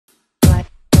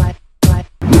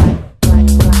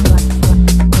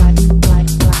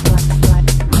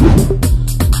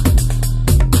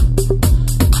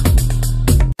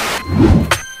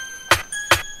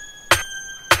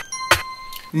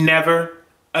never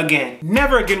again.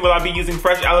 Never again will I be using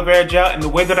fresh aloe vera gel in the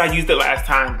way that I used it last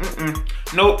time.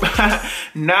 Nope.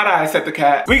 Not I, said the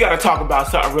cat. We gotta talk about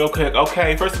something real quick,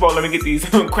 okay? First of all, let me get these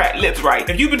cracked lips right.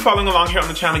 If you've been following along here on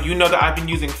the channel, you know that I've been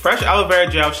using fresh aloe vera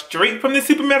gel straight from the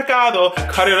supermercado. I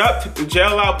cut it up, took the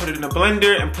gel out, put it in a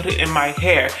blender, and put it in my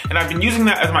hair. And I've been using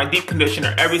that as my deep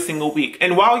conditioner every single week.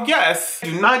 And while yes,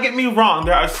 do not get me wrong,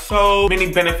 there are so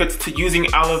many benefits to using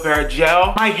aloe vera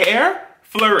gel, my hair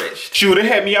flourished. Shoot, it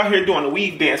had me out here doing a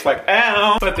weave dance like,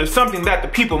 ow. But there's something that the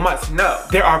people must know.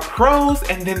 There are pros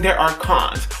and then there are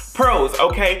cons. Pros,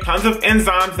 okay, tons of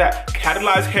enzymes that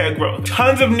catalyze hair growth,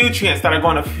 tons of nutrients that are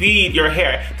going to feed your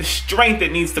hair the strength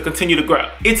it needs to continue to grow.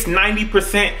 It's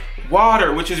 90%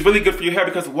 water, which is really good for your hair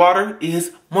because water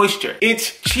is moisture.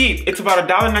 It's cheap. It's about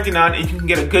 $1.99 and you can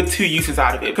get a good 2 uses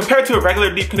out of it. Compared to a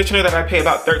regular deep conditioner that I pay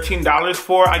about $13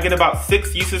 for, I get about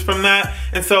 6 uses from that.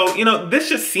 And so, you know, this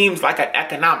just seems like an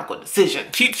economical decision.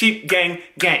 Cheap, cheap, gang,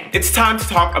 gang. It's time to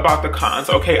talk about the cons,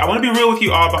 okay? I wanna be real with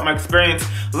you all about my experience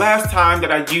last time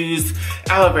that I used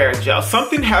aloe vera gel.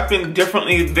 Something happened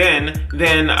differently than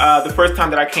the first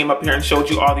time that I came up here and showed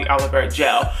you all the aloe vera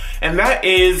gel. And that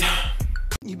is,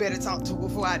 you better talk to her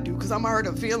before I do, because I'm hurt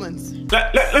her feelings.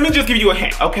 Let me just give you a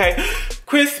hint, okay?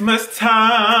 Christmas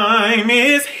time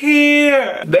is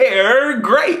here. They're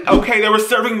great, okay? They were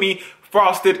serving me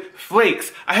frosted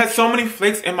flakes. I had so many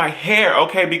flakes in my hair,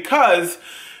 okay? Because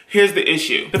here's the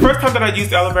issue. The first time that I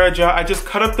used aloe vera gel, I just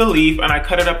cut up the leaf and I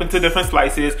cut it up into different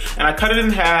slices and I cut it in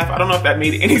half. I don't know if that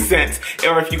made any sense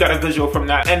or if you got a visual from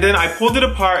that. And then I pulled it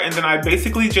apart and then I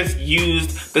basically just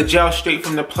used the gel straight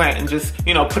from the plant and just,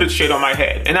 you know, put it straight on my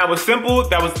head. And that was simple,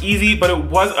 that was easy, but it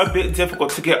was a bit difficult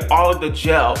to get all of the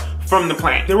gel from the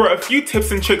plant. There were a few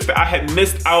tips and tricks that I had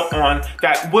missed out on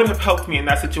that would have helped me in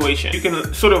that situation. You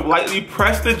can sort of lightly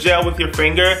press the gel with your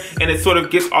finger and it sort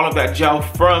of gets all of that gel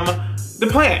from the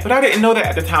plant. But I didn't know that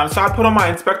at the time, so I put on my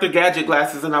Inspector Gadget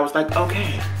glasses and I was like,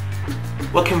 okay,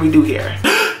 what can we do here?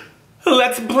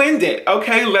 Let's blend it,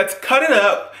 okay? Let's cut it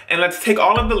up and let's take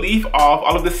all of the leaf off,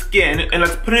 all of the skin, and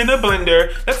let's put it in a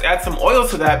blender. Let's add some oil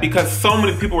to that because so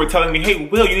many people were telling me, hey,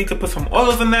 Will, you need to put some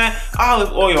oils in that,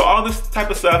 olive oil, all this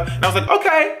type of stuff. And I was like,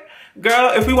 okay,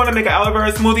 girl, if we want to make an aloe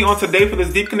vera smoothie on today for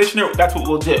this deep conditioner, that's what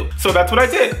we'll do. So that's what I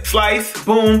did. Slice,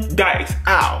 boom, dice.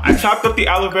 Ow. I chopped up the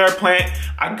aloe vera plant.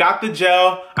 I got the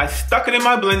gel. I stuck it in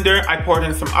my blender. I poured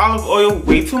in some olive oil,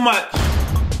 way too much.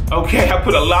 Okay, I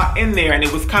put a lot in there and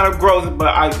it was kind of gross,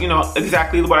 but you know,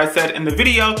 exactly what I said in the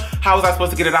video. How was I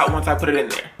supposed to get it out once I put it in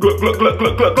there? Gluck, gluck, gluck,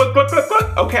 gluck, gluck, gluck, gluck, gluck,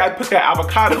 gluck. Okay, I put that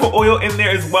avocado oil in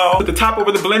there as well. Put the top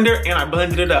over the blender and I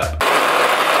blended it up.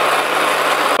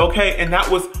 Okay, and that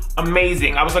was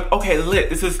amazing. I was like, okay, lit,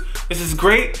 this is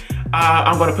great.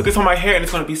 I'm gonna put this on my hair and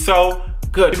it's gonna be so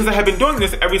good because I have been doing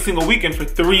this every single weekend for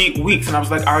 3 weeks and I was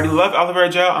like, I already love aloe vera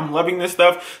gel. I'm loving this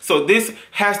stuff. So this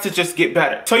has to just get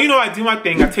better. So, you know, I do my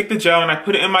thing. I take the gel and I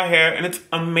put it in my hair and it's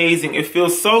amazing. It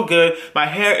feels so good. My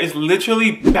hair is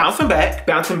literally bouncing back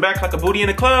like a booty in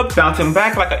a club, bouncing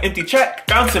back like an empty check,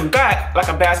 bouncing back like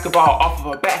a basketball off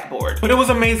of a backboard. But it was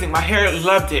amazing. My hair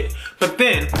loved it. But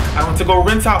then I went to go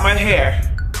rinse out my hair.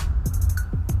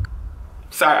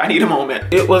 Sorry, I need a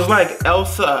moment. It was like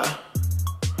Elsa.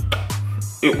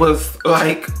 It was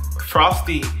like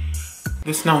Frosty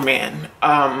the Snowman.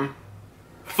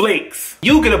 Flakes.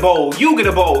 You get a bowl, you get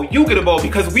a bowl, you get a bowl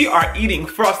because we are eating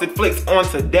frosted flakes on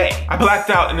today. I blacked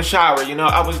out in the shower, you know,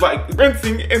 I was like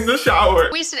rinsing in the shower.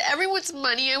 I wasted everyone's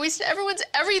money, I wasted everyone's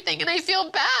everything and I feel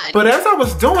bad. But as I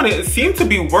was doing it, it seemed to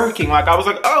be working. Like I was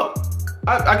like, oh,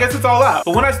 I guess it's all out.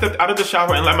 But when I stepped out of the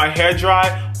shower and let my hair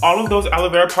dry, all of those aloe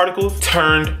vera particles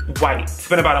turned white. It's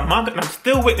been about a month and I'm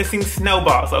still witnessing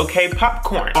snowballs, okay?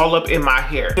 Popcorn all up in my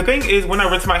hair. The thing is, when I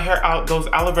rinse my hair out, those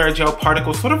aloe vera gel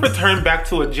particles sort of return back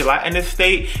to a gelatinous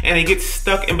state and they get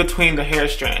stuck in between the hair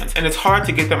strands. And it's hard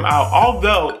to get them out.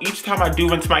 Although, each time I do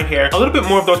rinse my hair, a little bit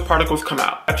more of those particles come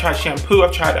out. I've tried shampoo,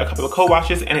 I've tried a couple of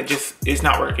co-washes and it just is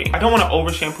not working. I don't wanna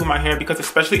over shampoo my hair because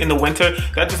especially in the winter,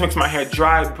 that just makes my hair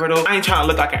dry, brittle. I ain't trying to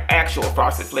look like an actual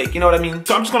frosted flake, you know what I mean?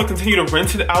 So I'm just gonna continue to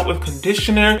rinse it out with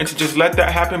conditioner and to just let that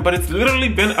happen, but it's literally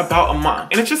been about a month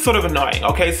and it's just sort of annoying,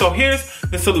 okay? So here's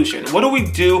the solution. What do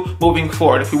we do moving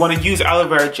forward if we wanna use aloe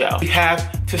vera gel? We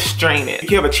have to strain it.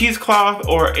 If you have a cheesecloth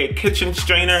or a kitchen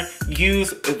strainer,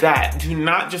 use that. Do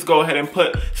not just go ahead and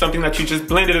put something that you just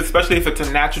blended, especially if it's a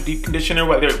natural deep conditioner,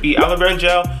 whether it be aloe vera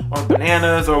gel or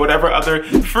bananas or whatever other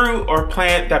fruit or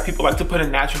plant that people like to put in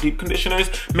natural deep conditioners.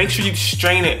 Make sure you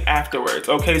strain it afterwards,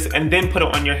 okay? And then put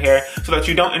it on your hair so that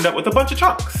you don't end up with a bunch of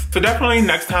chunks. So definitely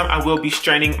next time I will be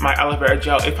straining my aloe vera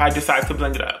gel if I decide to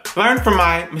blend it up. Learn from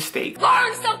my mistake.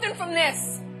 Learn something from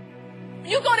this.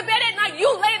 You go to bed at night,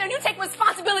 you lay there, and you take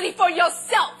responsibility for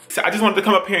yourself. So I just wanted to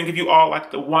come up here and give you all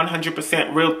like the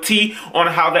 100% real tea on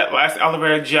how that last aloe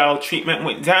vera gel treatment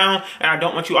went down, and I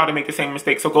don't want you all to make the same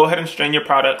mistake, so go ahead and strain your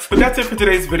products. But that's it for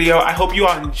today's video. I hope you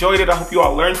all enjoyed it. I hope you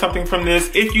all learned something from this.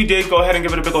 If you did, go ahead and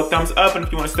give it a big old thumbs up, and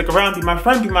if you want to stick around, be my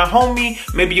friend, be my homie,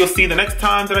 maybe you'll see the next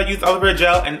time that I use aloe vera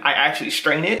gel and I actually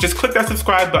strain it. Just click that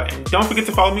subscribe button. Don't forget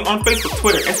to follow me on Facebook,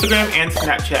 Twitter, Instagram, and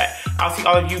Snapchat. I'll see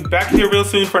all of you back here real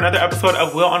soon for another episode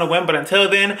of Will on a Whim, but until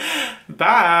then,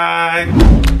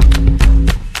 bye.